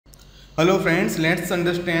Hello friends, let's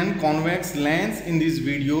understand convex lens in this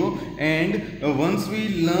video. And once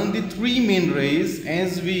we learn the three main rays,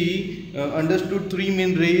 as we understood three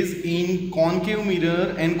main rays in concave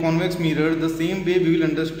mirror and convex mirror, the same way we will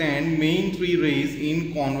understand main three rays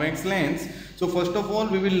in convex lens. So first of all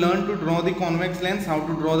we will learn to draw the convex lens, how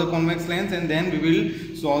to draw the convex lens, and then we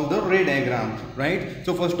will solve the ray diagram, right?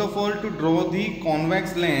 So first of all, to draw the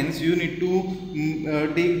convex lens you need to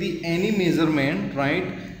take the any measurement, right?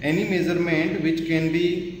 Any measurement which can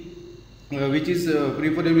be which is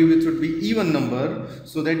preferably which should be even number,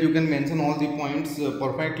 so that you can mention all the points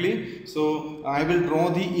perfectly. So I will draw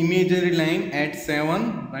the imaginary line at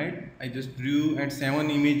 7, right? I just drew at 7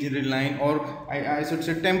 imaginary line, or I should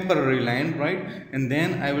say temporary line, right? And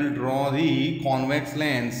then I will draw the convex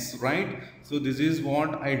lens, right? So this is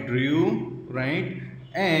what I drew, right?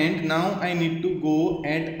 And now I need to go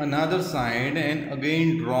at another side and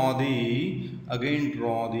again draw the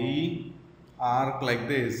arc like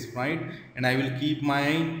this, right? And I will keep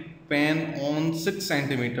my pen on 6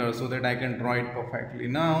 centimeters so that I can draw it perfectly.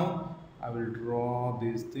 Now I will draw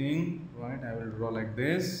this thing, right? I will draw like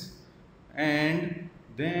this, and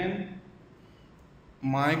then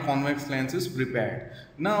my convex lens is prepared.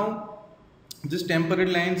 Now this temporary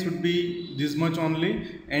line should be this much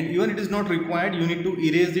only, and even it is not required, you need to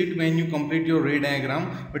erase it when you complete your ray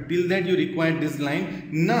diagram, but till that you require this line.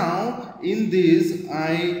 Now in this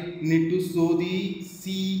I need to show the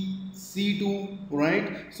C2,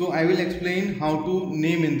 right? So I will explain how to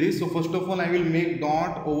name in this. So first of all I will make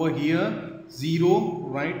dot over here 0,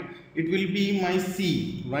 right? It will be my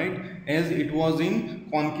C, right, as it was in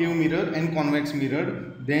concave mirror and convex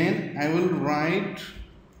mirror. Then I will write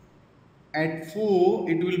at 4,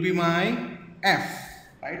 it will be my F,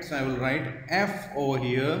 right? So I will write F over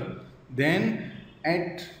here. Then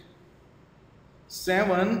at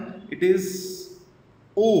 7 it is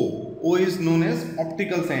O. O is known as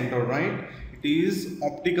optical center, right? It is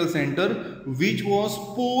optical center, which was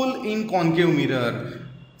pole in concave mirror.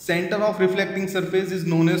 Center of reflecting surface is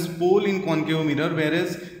known as pole in concave mirror,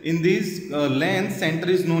 whereas in this lens center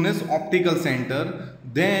is known as optical center.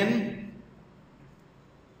 Then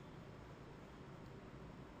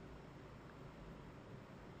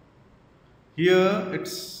here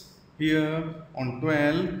it's here on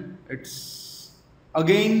 12, it's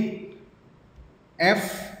again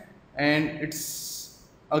F, and it's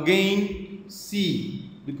again C,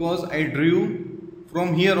 because I drew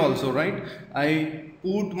from here also, right? I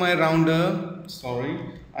put my rounder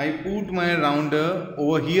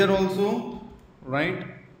over here also, right?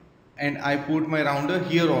 And I put my rounder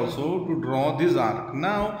here also to draw this arc.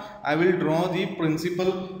 Now I will draw the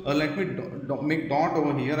principal, let me make dot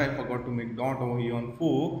over here. I forgot to make dot over here on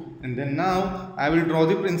 4. And then now I will draw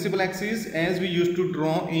the principal axis as we used to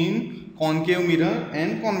draw in concave mirror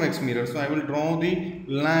and convex mirror. So I will draw the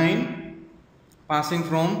line passing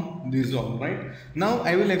from this all, right? Now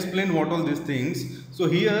I will explain what all these things. So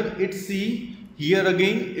here it's C, here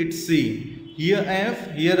again it's C, here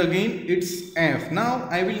F, here again it's F. Now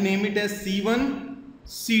I will name it as C1,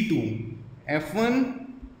 C2,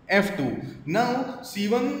 F1, F2. Now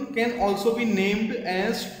C1 can also be named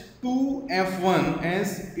as 2F1,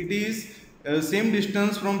 as it is same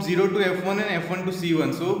distance from 0 to F1 and F1 to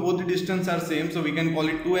C1. So both the distance are same. So we can call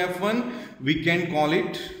it 2F1, we can call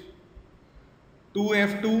it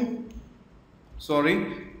 2F2,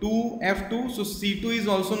 2F2. So C2 is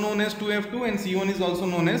also known as 2F2 and C1 is also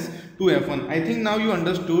known as 2F1. I think now you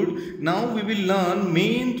understood. Now we will learn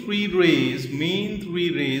main three rays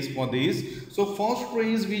for this. So first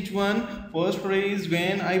ray is which one? First ray is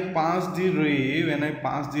when I pass the ray,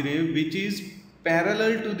 which is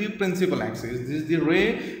parallel to the principal axis. This is the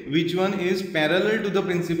ray which one is parallel to the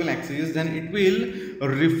principal axis. Then it will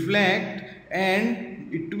reflect and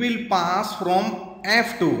it will pass from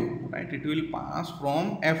F2, right? It will pass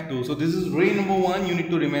from F2. So this is ray number 1. You need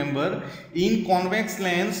to remember, in convex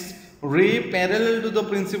lens, ray parallel to the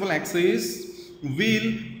principal axis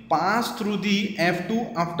will pass through the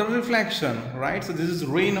F2 after reflection, right? So this is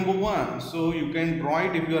ray number 1. So you can draw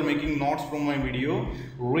it if you are making notes from my video.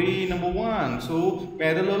 Ray number 1. So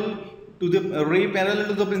parallel to the ray parallel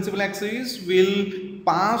to the principal axis will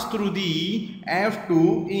pass through the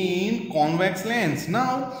F2 in convex lens.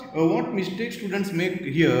 Now what mistake students make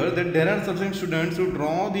here, that there are certain students who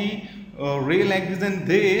draw the ray like this and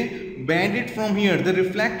they bend it from here, they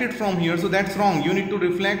reflect it from here. So that's wrong. You need to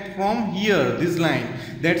reflect from here, this line.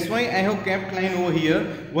 That's why I have kept line over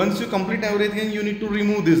here. Once you complete everything, you need to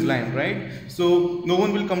remove this line, right? So no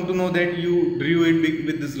one will come to know that you drew it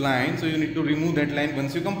with this line. So you need to remove that line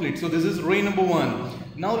once you complete. So this is ray number 1.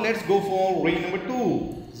 Now let's go for ray number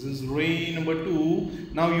 2. This is ray number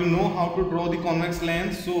 2. Now you know how to draw the convex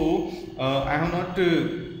lens. So I am not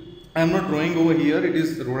drawing over here, it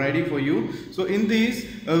is ready for you. So in this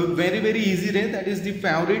very easy ray, that is the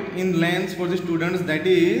favorite in lens for the students, that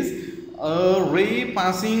is a ray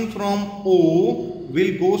passing from O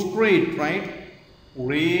will go straight, right?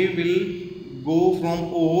 Ray will go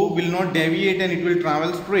from O, will not deviate, and it will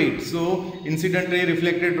travel straight. So incident ray,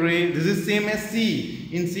 reflected ray, this is same as C.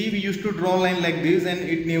 In C we used to draw line like this, and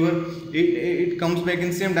it comes back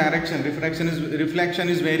in same direction. Reflection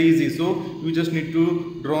is very easy, so you just need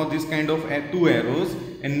to draw this kind of 2 arrows.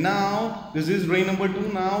 And now this is ray number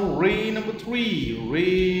 2. Now ray number 3.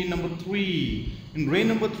 In ray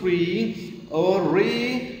number 3, a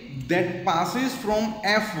ray that passes from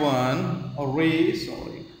F1,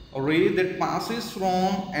 a ray that passes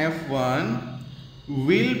from F1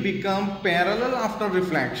 will become parallel after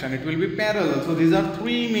reflection. It will be parallel. So these are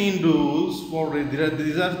 3 main rules for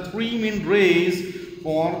these are 3 main rays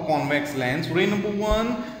for convex lens. Ray number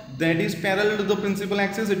 1, that is parallel to the principal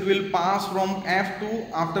axis, it will pass from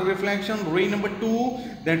F2 after reflection. Ray number 2,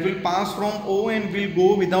 that will pass from O and will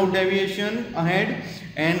go without deviation ahead.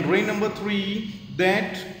 And ray number 3,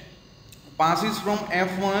 that passes from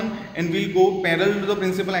F1 and will go parallel to the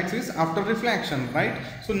principal axis after reflection, right?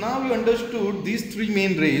 So now you understood these 3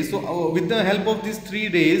 main rays. So with the help of these 3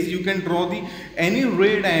 rays, you can draw any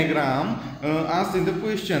ray diagram asked in the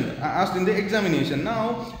question, asked in the examination.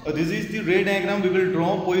 Now this is the ray diagram we will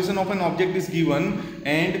draw. Position of an object is given,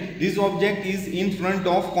 and this object is in front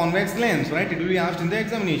of convex lens, right? It will be asked in the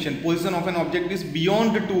examination. Position of an object is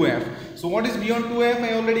beyond 2F. So what is beyond 2F?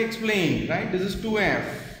 I already explained, right? This is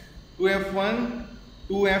 2F. 2F1,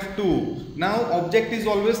 2F2. Now object is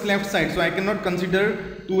always left side, so I cannot consider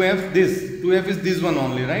 2F this. 2F is this one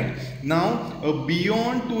only, right? Now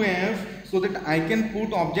beyond 2F, so that I can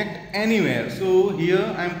put object anywhere. So here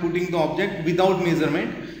I am putting the object without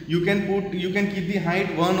measurement. You can keep the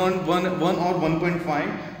height 1 or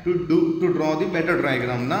 1.5 to draw the better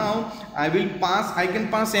diagram. Now I can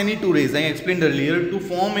pass any 2 rays. I explained earlier, to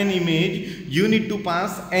form an image you need to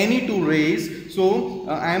pass any 2 rays. So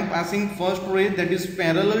I am passing first ray, that is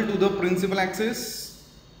parallel to the principal axis.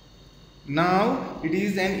 Now it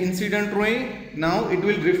is an incident ray. Now it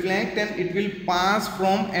will reflect and it will pass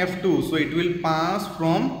from F2. So it will pass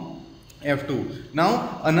from F2.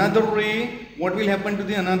 Now another ray, what will happen to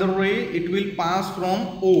the another ray? It will pass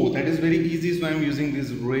from O. That is very easy, so I am using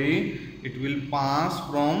this ray. It will pass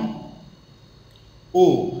from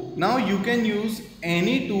O. Now you can use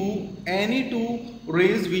any two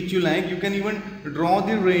rays which you like. You can even draw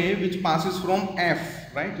the ray which passes from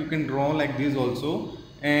F, right? You can draw like this also,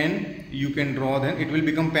 and you can draw, then it will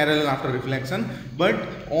become parallel after reflection. But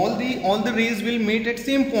all the rays will meet at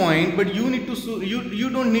same point, but you need to you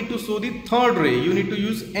don't need to show the third ray. You need to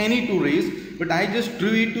use any 2 rays, but I just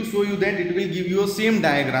drew it to show you that it will give you a same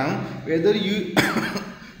diagram whether you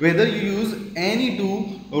whether you use any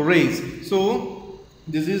 2 rays. So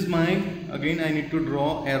this is my, again I need to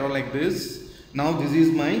draw arrow like this. Now this is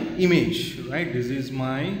my image, right? This is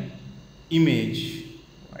my image,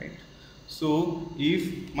 right? So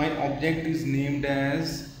if my object is named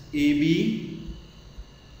as AB,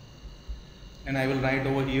 and I will write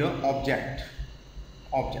over here object,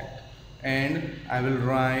 and I will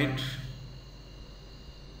write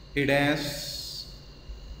A dash,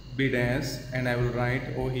 B dash, and I will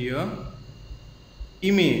write over here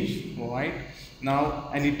image, right? Now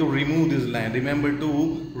I need to remove this line. Remember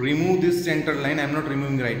to remove this center line. I am not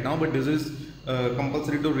removing right now, but this is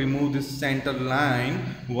compulsory to remove this center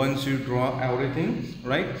line once you draw everything,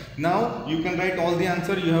 right? Now you can write all the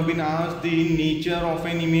answer. You have been asked the nature of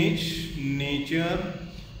an image, nature.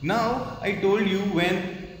 Now I told you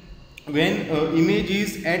when image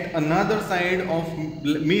is at another side of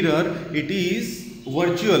mirror, it is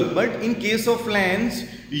virtual. But in case of lens,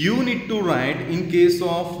 you need to write, in case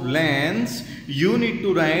of lens, you need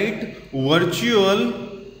to write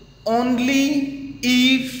virtual only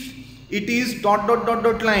if it is dot dot dot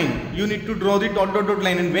dot line. You need to draw the dot dot dot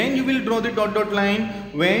line, and when you will draw the dot dot line,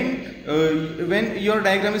 when your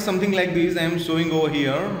diagram is something like this, I am showing over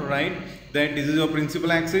here, right, that this is your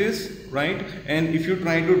principal axis, right? And if you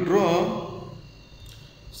try to draw,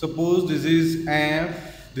 suppose this is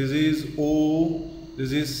F, this is O,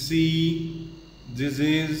 this is C, this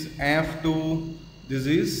is F2, this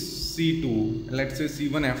is C2, let's say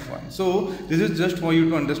C1, F1. So this is just for you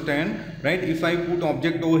to understand, right? If I put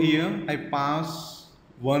object over here, I pass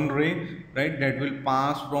one ray, right, that will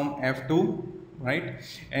pass from F2, right,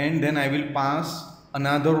 and then I will pass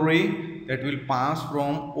another ray that will pass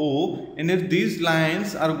from O, and if these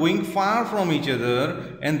lines are going far from each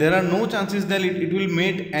other and there are no chances that it will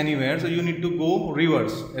meet anywhere, so you need to go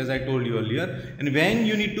reverse, as I told you earlier. And when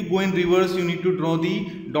you need to go in reverse, you need to draw the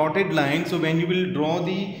dotted line. So when you will draw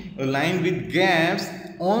the line with gaps,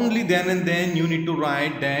 only then and then you need to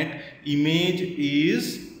write that image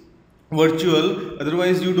is virtual,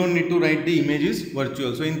 otherwise you don't need to write the image is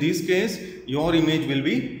virtual. So in this case your image will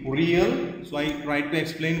be real. So I tried to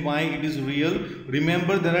explain why it is real.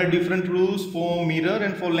 Remember, there are different rules for mirror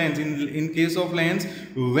and for lens. In case of lens,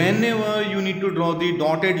 whenever you need to draw the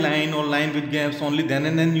dotted line or line with gaps, only then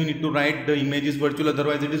and then you need to write the image is virtual,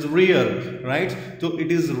 otherwise it is real, right? So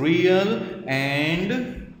it is real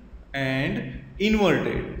and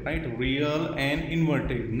inverted, right? Real and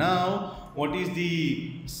inverted. Now what is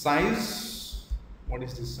the size? What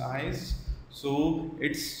is the size? So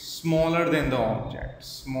it's smaller than the object,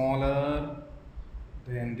 smaller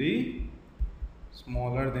than the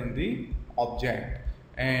object.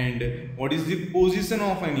 And what is the position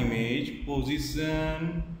of an image?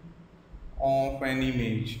 Position of an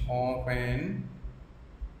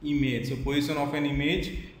image, so position of an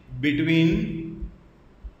image between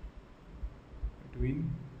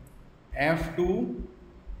F2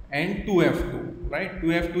 and 2F2, right?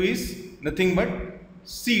 2F2 is nothing but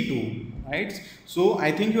C2, right? So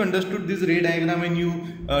I think you understood this ray diagram and you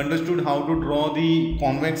understood how to draw the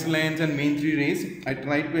convex lens and main three rays. I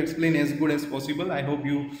tried to explain as good as possible. I hope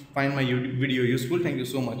you find my video useful. Thank you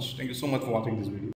so much. Thank you so much for watching this video.